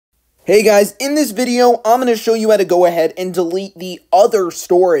Hey guys, in this video, I'm going to show you how to go ahead and delete the other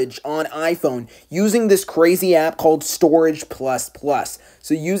storage on iPhone using this crazy app called Storage++.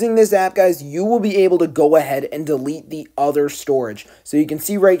 So using this app, guys, you will be able to go ahead and delete the other storage. So you can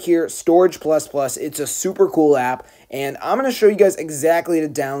see right here, Storage++, it's a super cool app, and I'm going to show you guys exactly how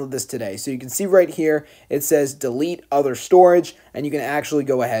to download this today. So you can see right here, it says delete other storage, and you can actually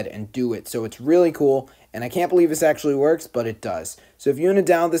go ahead and do it. So it's really cool. And I can't believe this actually works, but it does. So if you want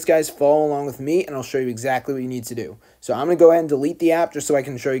to download this, guys, follow along with me, and I'll show you exactly what you need to do. So I'm going to go ahead and delete the app just so I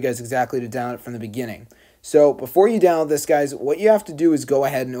can show you guys exactly to download it from the beginning. So before you download this, guys, what you have to do is go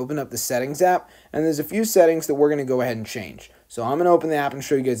ahead and open up the Settings app, and there's a few settings that we're going to go ahead and change. So I'm going to open the app and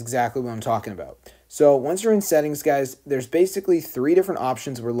show you guys exactly what I'm talking about. So once you're in Settings, guys, there's basically 3 different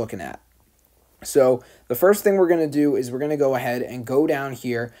options we're looking at. So the first thing we're going to do is we're going to go ahead and go down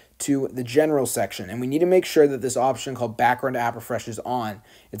here to the general section, and we need to make sure that this option called background app refresh is on.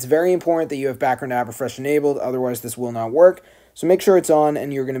 It's very important that you have background app refresh enabled, otherwise this will not work. So make sure it's on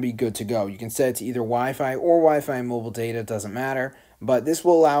and you're going to be good to go. You can set it to either Wi-Fi or Wi-Fi and mobile data, it doesn't matter, but this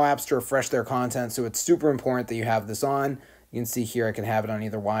will allow apps to refresh their content, so it's super important that you have this on. You can see here I can have it on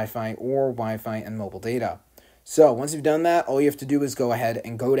either Wi-Fi or Wi-Fi and mobile data. So once you've done that, all you have to do is go ahead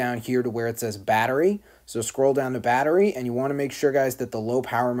and go down here to where it says battery. So scroll down to battery, and you want to make sure, guys, that the low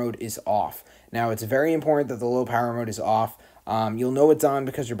power mode is off. Now, it's very important that the low power mode is off. You'll know it's on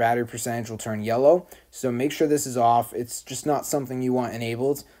because your battery percentage will turn yellow. So make sure this is off. It's just not something you want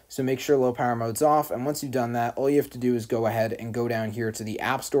enabled. So make sure low power mode's off. And once you've done that, all you have to do is go ahead and go down here to the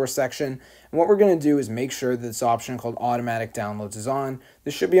App Store section. And what we're going to do is make sure that this option called automatic downloads is on.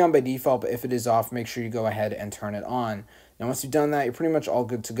 This should be on by default, but if it is off, make sure you go ahead and turn it on. Now, once you've done that, you're pretty much all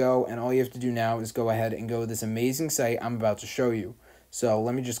good to go. And all you have to do now is go ahead and go to this amazing site I'm about to show you. So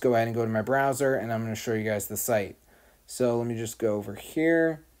let me just go ahead and go to my browser, and I'm going to show you guys the site. So let me just go over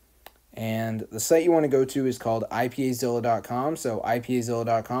here, and the site you want to go to is called ipazilla.com. So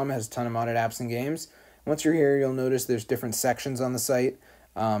ipazilla.com has a ton of modded apps and games. Once you're here, you'll notice there's different sections on the site.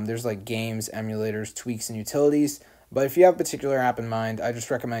 There's like games, emulators, tweaks, and utilities. But if you have a particular app in mind, I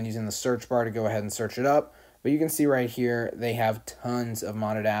just recommend using the search bar to go ahead and search it up. But you can see right here, they have tons of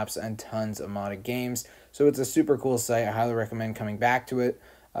modded apps and tons of modded games. So it's a super cool site. I highly recommend coming back to it.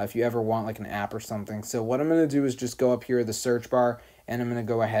 If you ever want like an app or something. So what I'm going to do is just go up here to the search bar, and I'm going to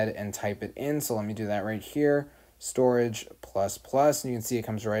go ahead and type it in. So let me do that right here, Storage++, and you can see it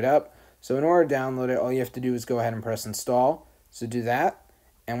comes right up. So in order to download it, all you have to do is go ahead and press install. So do that,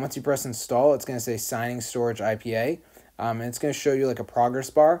 and once you press install, it's going to say signing storage IPA, and it's going to show you like a progress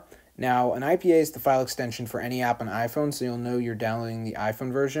bar. Now, an IPA is the file extension for any app on iPhone, so you'll know you're downloading the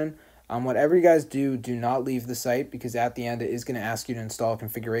iPhone version. Whatever you guys do, do not leave the site, because at the end it is going to ask you to install a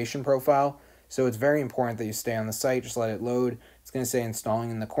configuration profile. So it's very important that you stay on the site. Just let it load. It's going to say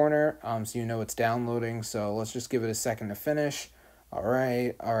installing in the corner, so you know it's downloading. So let's just give it a second to finish. All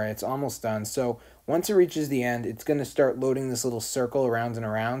right, it's almost done. So once it reaches the end, it's going to start loading this little circle around and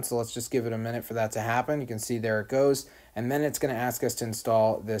around. So let's just give it a minute for that to happen. You can see there it goes. And then it's going to ask us to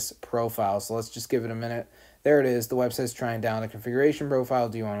install this profile. So let's just give it a minute. There it is. The website's trying down a configuration profile.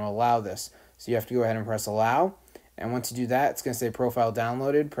 Do you want to allow this? So you have to go ahead and press allow. And once you do that, it's going to say profile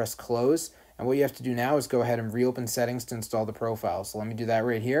downloaded. Press close. And what you have to do now is go ahead and reopen settings to install the profile. So let me do that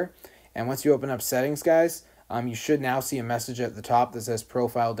right here. And once you open up settings, guys, you should now see a message at the top that says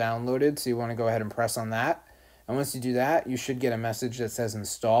profile downloaded. So you want to go ahead and press on that. And once you do that, you should get a message that says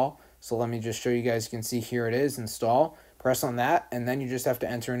install. So let me just show you guys. You can see here it is, install. Press on that, and then you just have to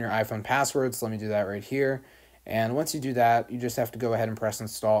enter in your iPhone password. So let me do that right here. And once you do that, you just have to go ahead and press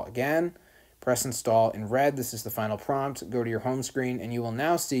install again. Press install in red. This is the final prompt. Go to your home screen, and you will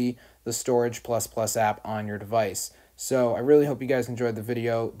now see the Storage++ app on your device. So I really hope you guys enjoyed the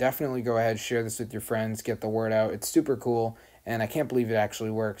video. Definitely go ahead, share this with your friends, get the word out. It's super cool, and I can't believe it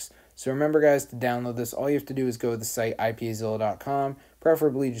actually works. So remember, guys, to download this, all you have to do is go to the site ipazilla.com.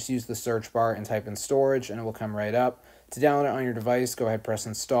 Preferably just use the search bar and type in storage, and it will come right up. To download it on your device, go ahead, press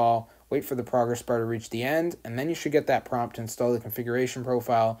install, wait for the progress bar to reach the end, and then you should get that prompt to install the configuration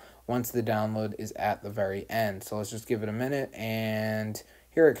profile once the download is at the very end. So let's just give it a minute, and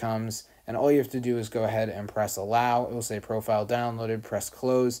here it comes. And all you have to do is go ahead and press allow. It will say profile downloaded, press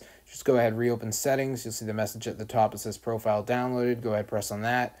close. Just go ahead, reopen settings. You'll see the message at the top that says profile downloaded. Go ahead, press on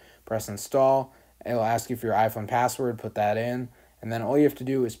that, press install. It'll ask you for your iPhone password, put that in. And then all you have to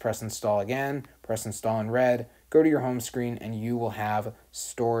do is press install again, press install in red, go to your home screen, and you will have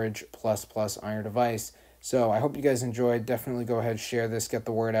Storage++ on your device. So I hope you guys enjoyed. Definitely go ahead, share this, get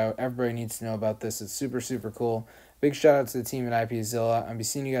the word out. Everybody needs to know about this. It's super, super cool. Big shout out to the team at iPazilla. I'll be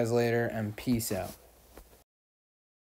seeing you guys later, and peace out.